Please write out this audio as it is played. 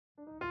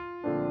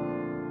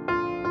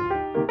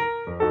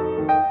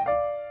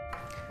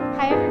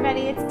Hi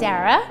everybody, it's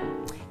Dara,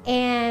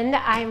 and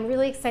I'm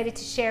really excited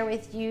to share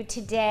with you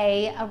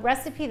today a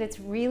recipe that's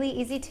really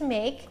easy to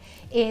make.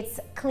 It's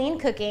clean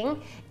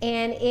cooking,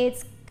 and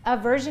it's a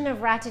version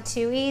of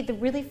ratatouille, the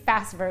really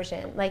fast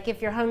version. Like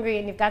if you're hungry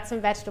and you've got some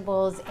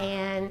vegetables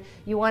and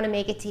you want to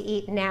make it to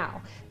eat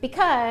now.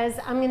 Because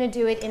I'm going to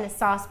do it in a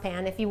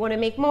saucepan. If you want to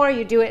make more,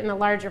 you do it in a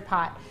larger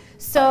pot.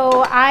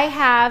 So I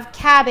have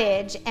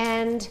cabbage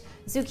and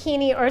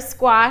zucchini or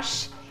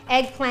squash,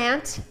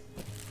 eggplant,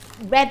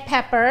 red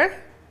pepper,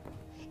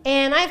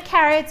 and I have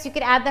carrots. You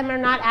could add them or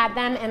not add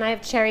them, and I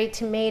have cherry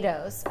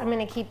tomatoes. I'm going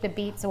to keep the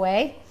beets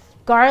away.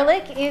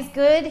 Garlic is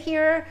good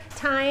here,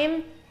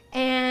 thyme,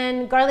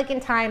 and garlic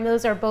and thyme,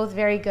 those are both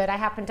very good. I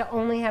happen to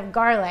only have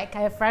garlic. I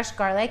have fresh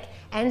garlic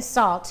and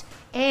salt.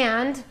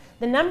 And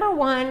the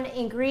 #1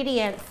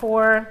 ingredient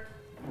for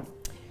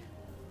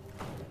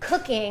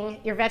cooking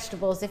your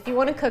vegetables, if you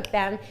want to cook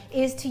them,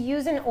 is to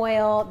use an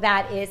oil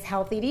that is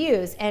healthy to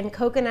use. And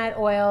coconut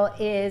oil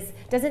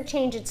doesn't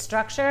change its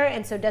structure,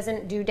 and so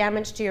doesn't do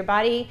damage to your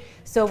body.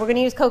 So we're going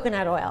to use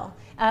coconut oil.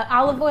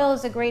 Olive oil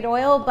is a great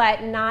oil,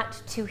 but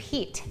not to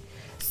heat.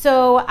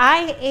 So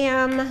I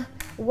am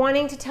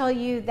wanting to tell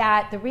you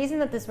that the reason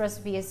that this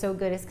recipe is so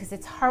good is because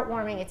it's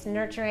heartwarming, it's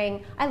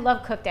nurturing. I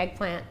love cooked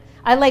eggplant.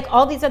 I like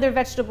all these other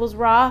vegetables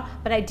raw,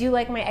 but I do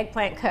like my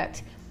eggplant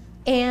cooked.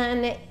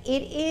 And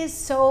it is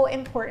so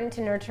important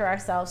to nurture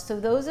ourselves. So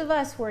those of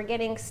us who are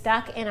getting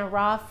stuck in a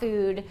raw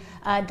food,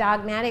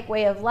 dogmatic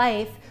way of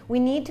life, we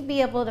need to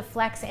be able to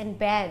flex and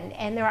bend.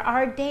 And there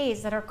are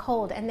days that are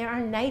cold, and there are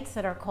nights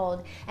that are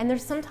cold. And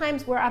there's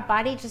sometimes where our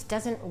body just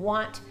doesn't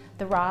want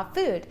the raw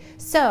food.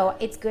 So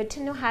it's good to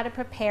know how to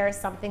prepare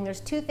something.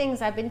 There's 2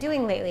 things I've been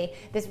doing lately.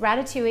 This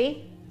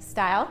ratatouille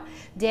style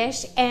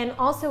dish, and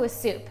also a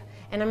soup.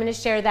 And I'm going to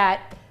share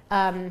that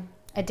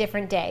a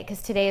different day,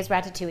 because today is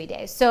ratatouille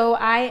day. So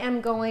I am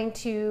going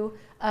to,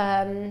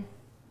 the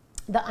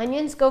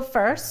onions go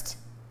first,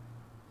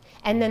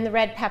 and then the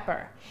red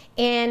pepper.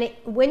 And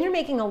when you're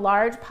making a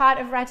large pot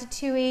of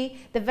ratatouille,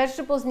 the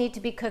vegetables need to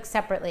be cooked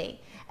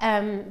separately,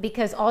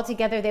 because all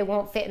together they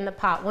won't fit in the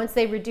pot. Once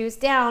they reduce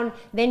down,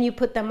 then you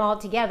put them all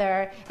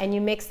together and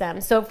you mix them.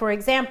 So for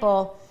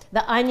example,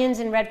 the onions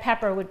and red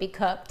pepper would be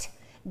cooked.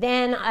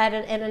 Then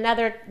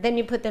then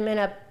you put them in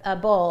a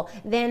bowl.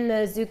 Then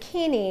the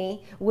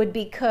zucchini would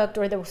be cooked,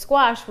 or the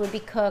squash would be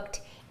cooked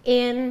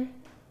in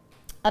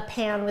a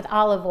pan with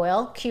olive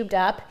oil, cubed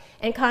up,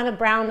 and kind of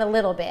browned a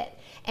little bit.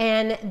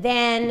 And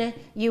then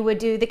you would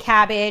do the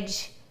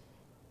cabbage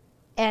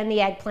and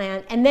the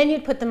eggplant, and then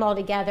you'd put them all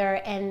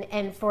together,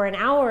 and for an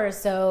hour or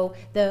so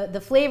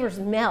the flavors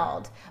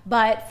meld.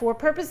 But for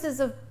purposes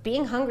of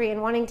being hungry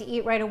and wanting to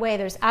eat right away,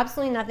 there's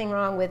absolutely nothing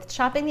wrong with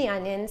chopping the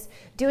onions,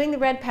 doing the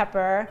red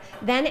pepper,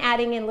 then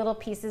adding in little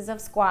pieces of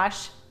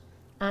squash.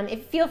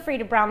 Feel free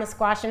to brown the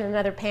squash in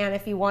another pan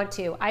if you want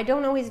to. I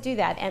don't always do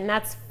that, and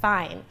that's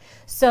fine.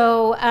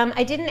 So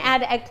I didn't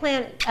add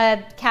eggplant,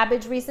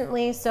 cabbage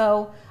recently,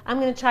 so I'm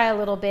going to try a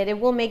little bit. It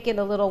will make it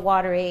a little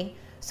watery.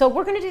 So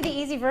we're going to do the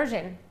easy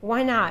version.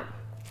 Why not?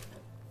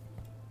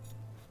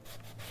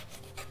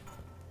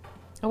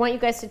 I want you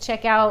guys to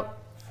check out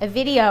a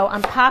video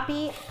on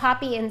Poppy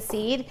and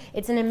Seed.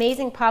 It's an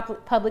amazing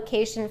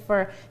publication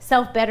for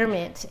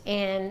self-betterment.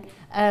 And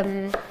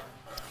I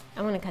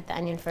want to cut the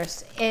onion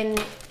first.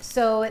 And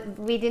so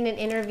we did an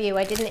interview.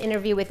 I did an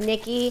interview with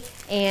Nikki,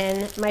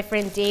 and my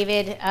friend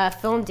David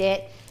filmed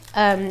it.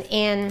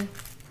 And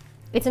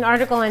it's an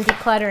article on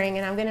decluttering,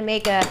 and I'm going to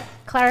make a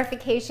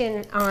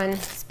clarification on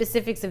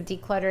specifics of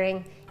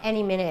decluttering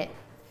any minute,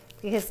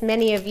 because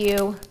many of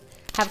you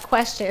have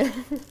questions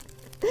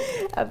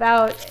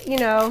about,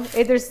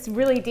 there's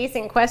really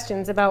decent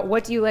questions about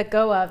what do you let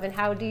go of and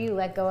how do you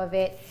let go of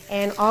it.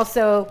 And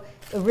also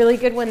a really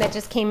good one that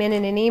just came in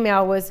an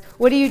email was,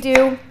 what do you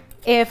do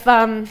if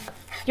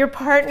your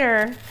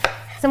partner,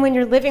 someone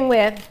you're living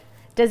with,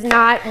 does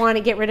not want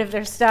to get rid of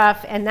their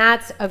stuff? And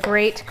that's a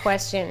great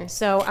question.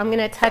 So I'm going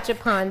to touch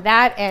upon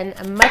that and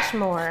much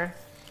more.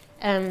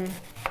 I'm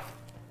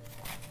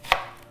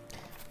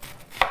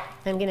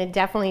going to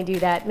definitely do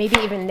that, maybe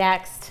even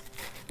next,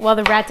 while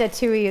the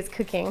ratatouille is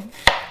cooking.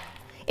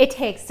 It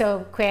takes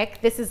so quick.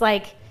 This is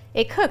like,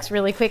 it cooks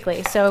really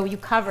quickly. So you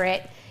cover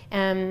it,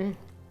 add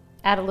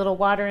a little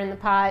water in the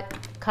pot,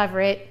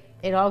 cover it.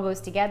 It all goes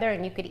together,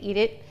 and you could eat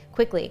it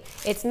quickly.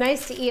 It's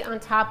nice to eat on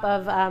top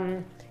of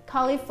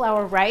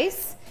cauliflower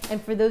rice,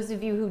 and for those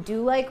of you who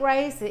do like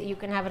rice, you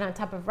can have it on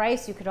top of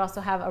rice. You could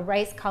also have a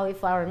rice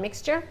cauliflower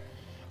mixture.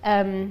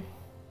 So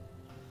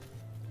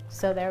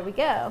there we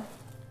go.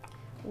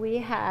 We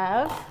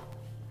have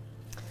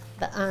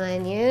the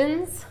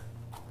onions.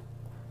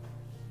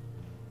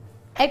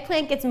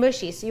 Eggplant gets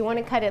mushy, so you want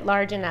to cut it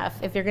large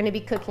enough if you're going to be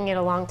cooking it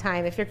a long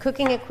time. If you're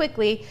cooking it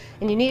quickly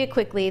and you need it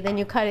quickly, then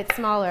you cut it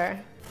smaller.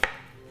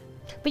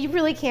 But you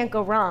really can't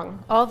go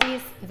wrong. All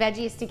these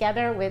veggies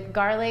together with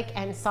garlic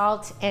and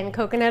salt and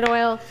coconut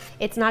oil,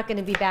 it's not going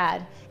to be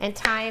bad. And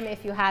thyme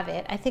if you have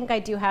it. I think I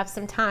do have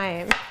some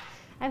thyme.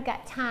 I've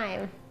got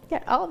thyme.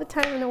 Got all the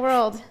time in the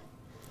world.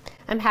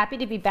 I'm happy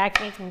to be back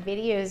making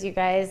videos, you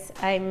guys.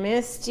 I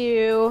missed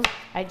you.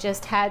 I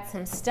just had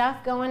some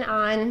stuff going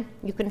on.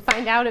 You can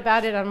find out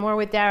about it on More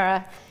with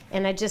Dara,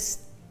 and I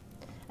just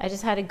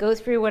had to go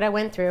through what I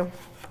went through.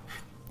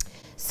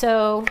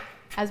 So,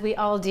 as we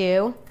all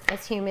do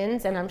as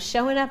humans, and I'm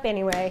showing up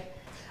anyway.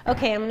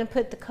 Okay, I'm gonna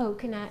put the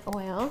coconut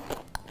oil,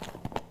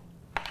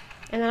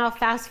 and then I'll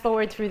fast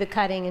forward through the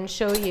cutting and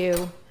show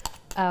you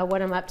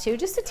what I'm up to.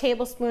 Just a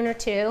tablespoon or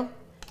two.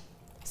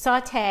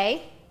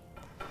 Saute.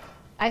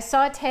 I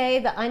saute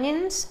the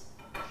onions,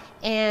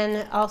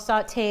 and I'll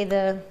saute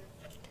the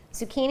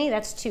zucchini.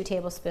 That's 2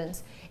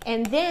 tablespoons.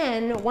 And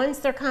then once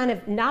they're kind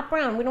of not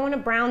brown, we don't want to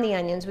brown the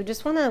onions. We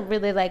just want to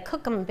really like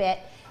cook them a bit.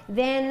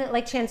 Then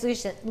like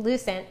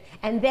translucent.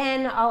 And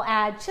then I'll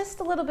add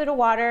just a little bit of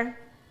water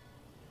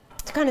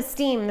to kind of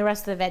steam the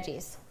rest of the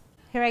veggies.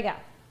 Here I go.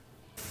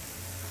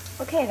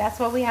 Okay, that's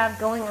what we have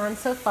going on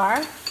so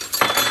far.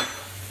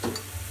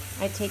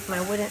 I take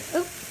my wooden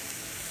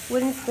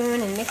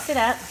spoon and mix it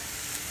up.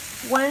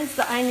 Once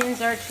the onions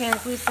are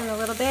translucent a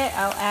little bit,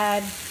 I'll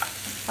add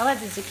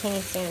the zucchini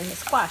soon, the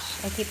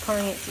squash. I keep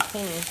calling it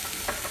zucchini.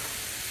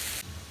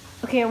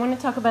 Okay, I want to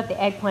talk about the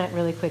eggplant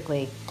really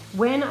quickly.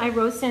 When I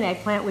roast an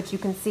eggplant, which you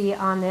can see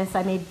on this,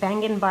 I made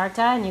bangan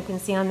barta, and you can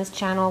see on this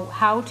channel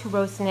how to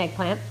roast an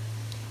eggplant.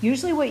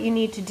 Usually what you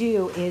need to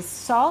do is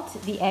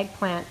salt the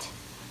eggplant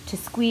to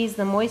squeeze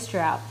the moisture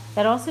out.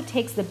 That also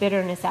takes the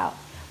bitterness out.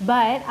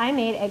 But I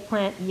made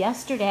eggplant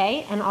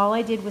yesterday, and all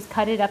I did was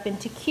cut it up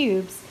into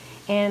cubes,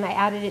 and I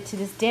added it to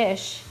this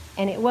dish,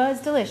 and it was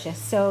delicious.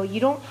 So you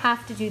don't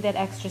have to do that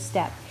extra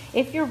step.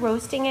 If you're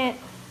roasting it,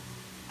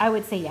 I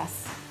would say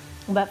yes.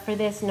 But for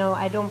this, no,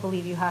 I don't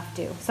believe you have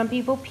to. Some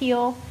people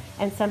peel,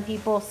 and some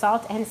people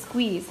salt and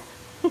squeeze.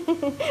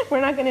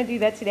 We're not gonna do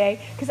that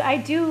today, because I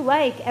do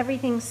like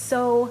everything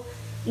so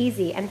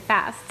easy and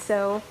fast.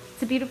 So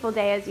it's a beautiful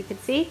day, as you can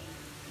see.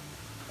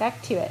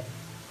 Back to it.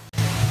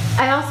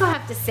 I also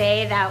have to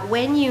say that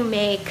when you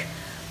make,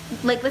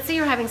 like let's say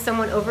you're having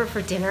someone over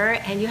for dinner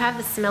and you have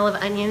the smell of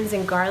onions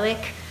and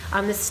garlic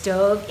on the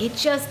stove, it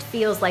just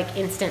feels like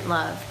instant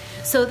love.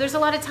 So there's a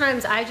lot of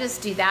times I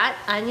just do that,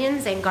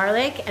 onions and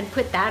garlic, and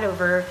put that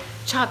over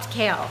chopped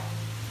kale,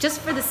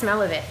 just for the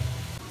smell of it.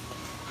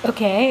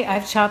 Okay,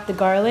 I've chopped the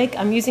garlic.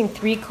 I'm using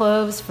 3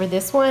 cloves for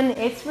this one.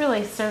 It's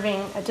really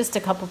serving just a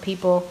couple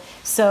people,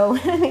 so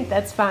I think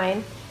that's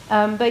fine.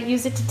 But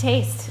use it to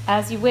taste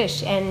as you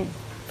wish, and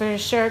for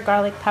sure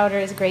garlic powder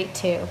is great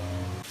too.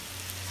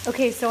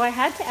 Okay, so I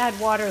had to add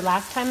water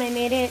last time I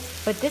made it,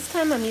 but this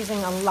time I'm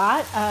using a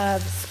lot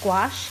of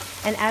squash,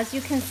 and as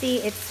you can see,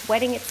 it's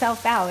sweating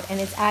itself out and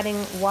it's adding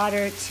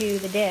water to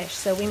the dish,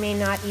 so we may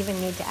not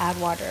even need to add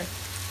water.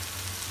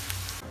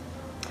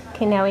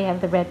 Okay, now we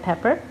have the red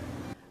pepper.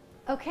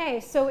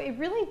 Okay, so it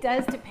really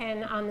does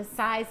depend on the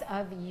size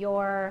of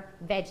your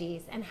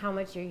veggies and how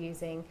much you're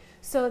using.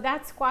 So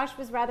that squash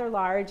was rather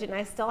large, and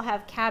I still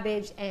have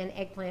cabbage and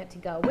eggplant to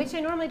go, which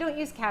I normally don't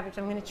use cabbage.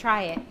 I'm going to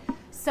try it.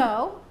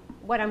 So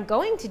what I'm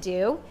going to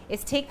do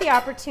is take the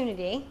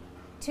opportunity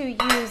to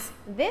use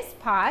this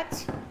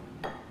pot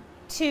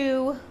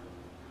to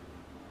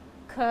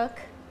cook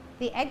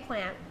the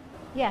eggplant.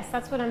 Yes,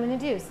 that's what I'm going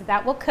to do. So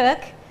that will cook.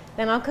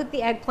 Then I'll cook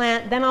the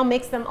eggplant. Then I'll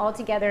mix them all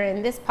together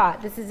in this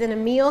pot. This is an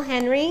Emile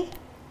Henry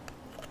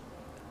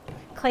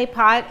clay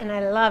pot, and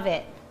I love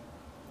it.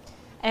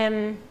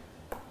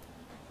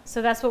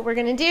 So that's what we're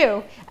going to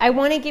do. I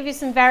want to give you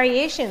some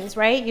variations,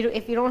 right?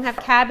 If you don't have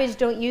cabbage,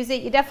 don't use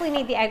it. You definitely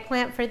need the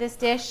eggplant for this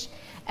dish.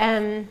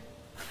 And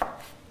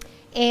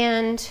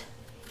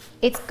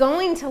it's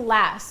going to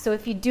last. So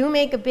if you do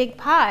make a big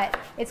pot,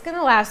 it's going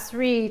to last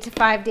 3 to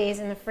 5 days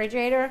in the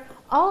refrigerator.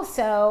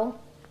 Also,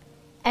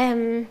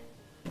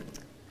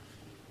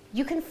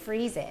 you can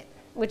freeze it,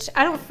 which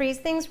I don't freeze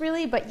things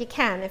really, but you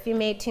can if you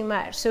made too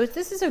much. So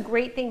this is a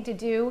great thing to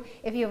do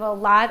if you have a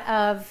lot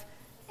of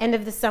end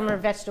of the summer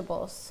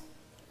vegetables.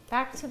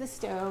 Back to the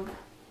stove.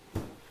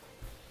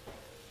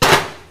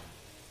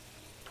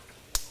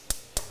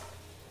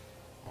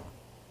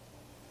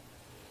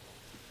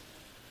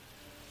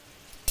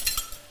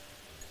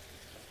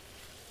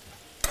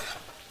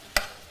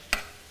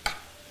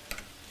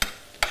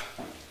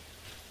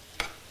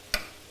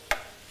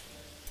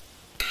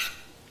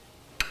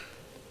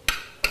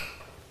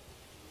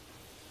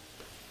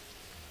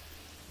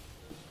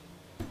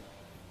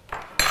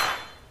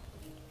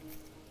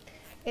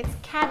 It's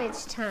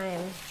cabbage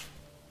time.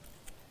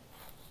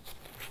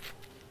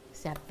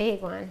 It's that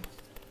big one.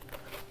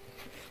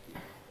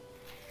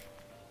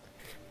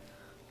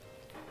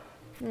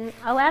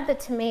 I'll add the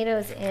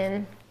tomatoes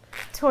in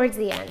towards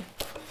the end.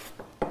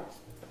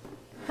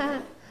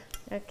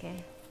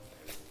 Okay.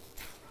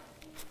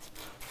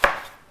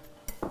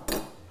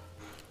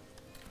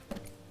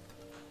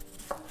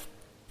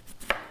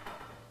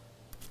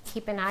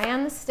 Keep an eye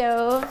on the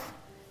stove.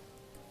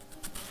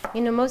 You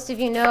know, most of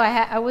you know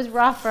I was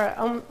raw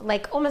for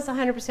like almost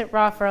 100%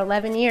 raw for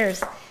 11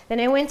 years.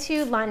 Then I went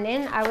to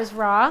London, I was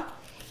raw.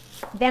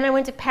 Then I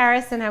went to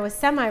Paris and I was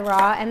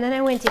semi-raw. And then I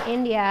went to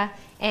India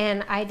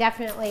and I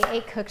definitely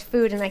ate cooked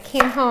food, and I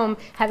came home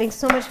having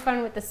so much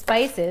fun with the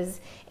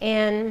spices.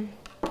 And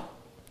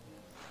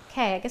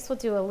okay, I guess we'll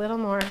do a little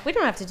more. We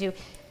don't have to do,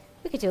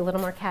 we could do a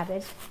little more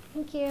cabbage.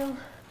 Thank you.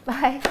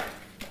 Bye.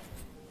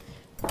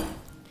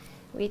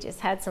 We just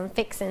had some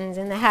fixins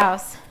in the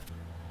house.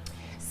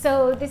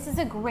 So this is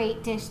a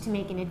great dish to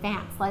make in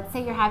advance. Let's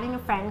say you're having a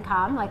friend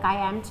come, like I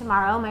am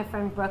tomorrow. My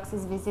friend Brooks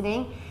is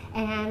visiting,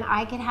 and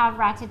I could have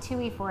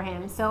ratatouille for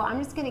him. So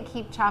I'm just gonna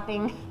keep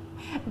chopping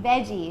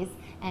veggies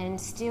and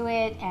stew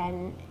it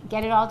and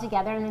get it all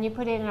together, and then you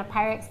put it in a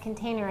Pyrex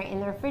container in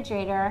the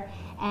refrigerator,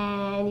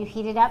 and you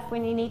heat it up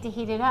when you need to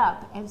heat it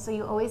up. And so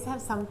you always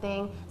have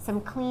something, some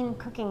clean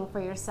cooking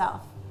for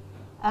yourself.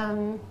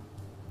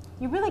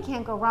 You really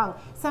can't go wrong.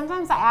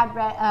 Sometimes I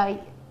add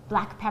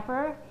black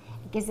pepper.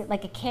 It gives it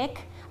like a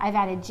kick. I've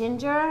added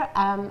ginger.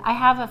 I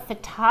have a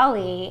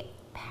fatali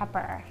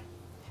pepper,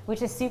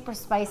 which is super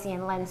spicy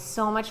and lends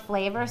so much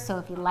flavor. So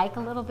if you like a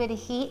little bit of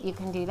heat, you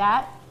can do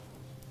that.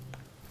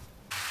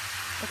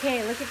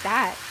 Okay, look at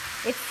that.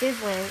 It's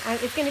sizzling.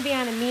 It's gonna be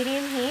on a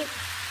medium heat,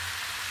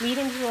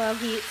 medium to low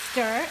heat.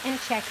 Stir and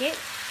check it.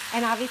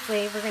 And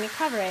obviously we're gonna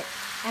cover it.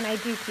 And I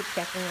do keep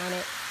checking on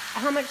it.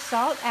 How much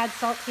salt? Add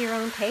salt to your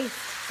own taste.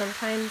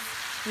 Sometimes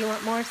you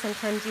want more,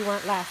 sometimes you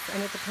want less,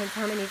 and it depends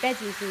how many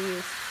veggies you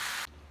use.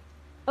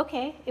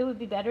 Okay, it would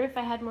be better if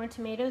I had more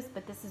tomatoes,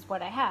 but this is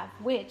what I have,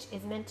 which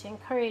is meant to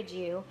encourage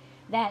you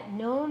that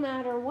no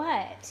matter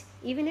what,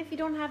 even if you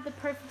don't have the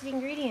perfect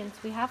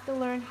ingredients, we have to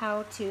learn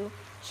how to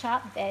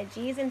chop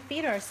veggies and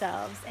feed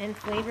ourselves and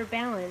flavor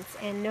balance,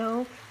 and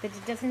know that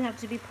it doesn't have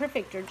to be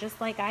perfect, or just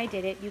like I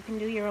did it, you can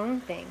do your own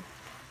thing.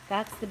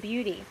 That's the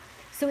beauty.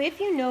 So if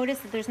you notice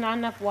that there's not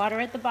enough water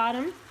at the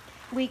bottom,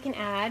 we can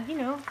add, you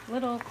know,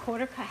 little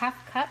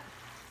half cup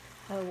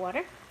of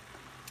water.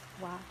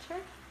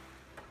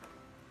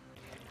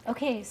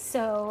 Okay,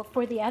 so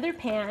for the other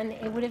pan,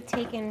 it would have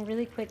taken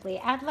really quickly.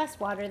 Add less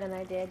water than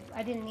I did.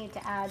 I didn't need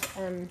to add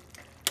a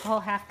whole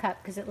half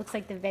cup because it looks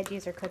like the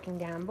veggies are cooking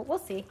down, but we'll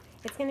see.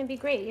 It's gonna be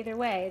great either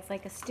way. It's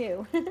like a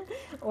stew.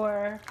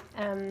 Or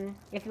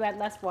if you add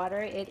less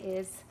water, it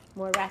is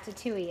more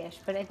ratatouille-ish,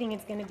 but I think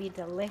it's gonna be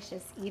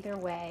delicious either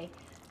way.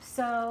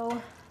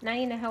 So now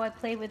you know how I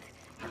play with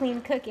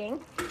clean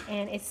cooking,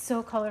 and it's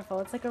so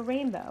colorful. It's like a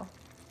rainbow.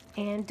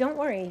 And don't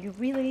worry, you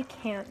really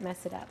can't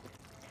mess it up.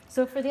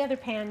 So for the other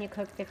pan, you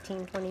cook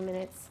 15, 20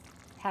 minutes,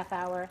 half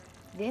hour.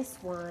 This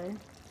one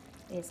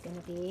is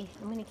gonna be,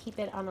 I'm gonna keep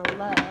it on a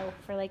low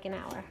for like an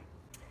hour.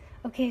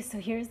 Okay, so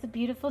here's the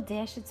beautiful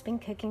dish. It's been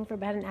cooking for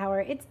about an hour.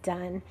 It's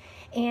done.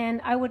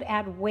 And I would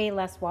add way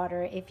less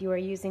water if you are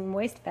using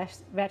moist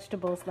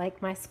vegetables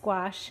like my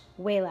squash,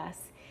 way less.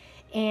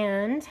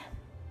 And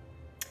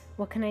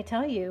what can I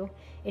tell you?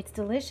 It's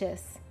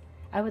delicious.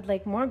 I would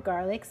like more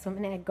garlic, so I'm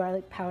gonna add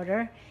garlic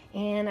powder.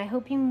 And I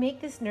hope you make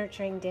this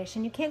nurturing dish,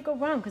 and you can't go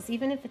wrong, because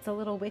even if it's a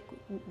little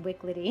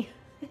liquidy,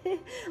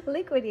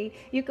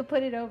 you could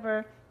put it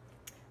over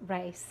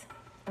rice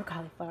or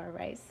cauliflower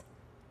rice,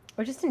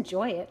 or just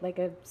enjoy it like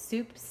a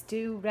soup,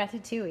 stew,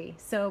 ratatouille.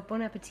 So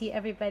bon appetit,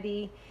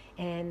 everybody,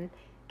 and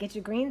get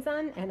your greens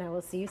on, and I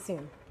will see you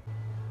soon.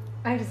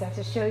 I just have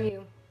to show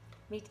you.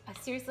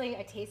 Seriously,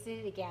 I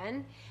tasted it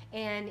again,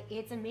 and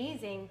it's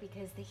amazing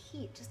because the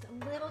heat, just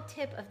a little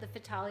tip of the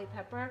fatali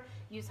pepper,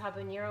 use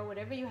habanero,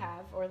 whatever you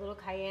have, or a little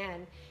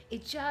cayenne,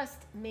 it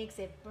just makes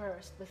it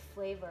burst with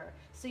flavor.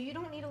 So you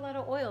don't need a lot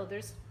of oil.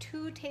 There's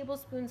 2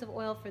 tablespoons of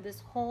oil for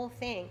this whole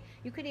thing.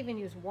 You could even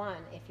use 1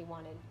 if you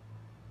wanted.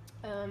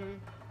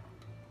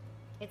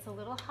 It's a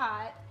little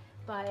hot,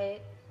 but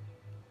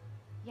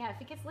yeah,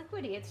 if it gets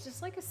liquidy, it's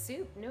just like a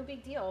soup, no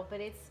big deal, but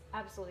it's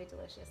absolutely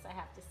delicious, I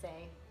have to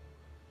say.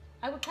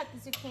 I would cut the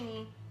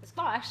zucchini, the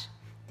squash,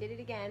 did it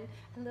again,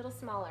 a little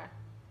smaller.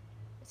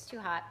 It's too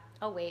hot.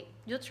 I'll wait.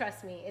 You'll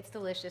trust me. It's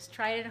delicious.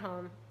 Try it at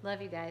home.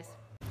 Love you guys.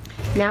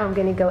 Now I'm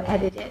going to go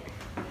edit it.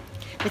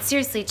 But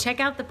seriously, check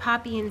out the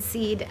poppy and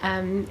seed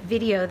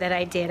video that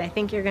I did. I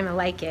think you're going to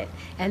like it.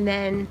 And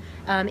then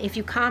if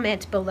you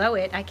comment below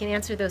it, I can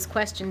answer those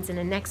questions in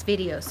the next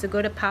video. So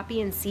go to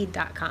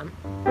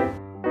poppyandseed.com.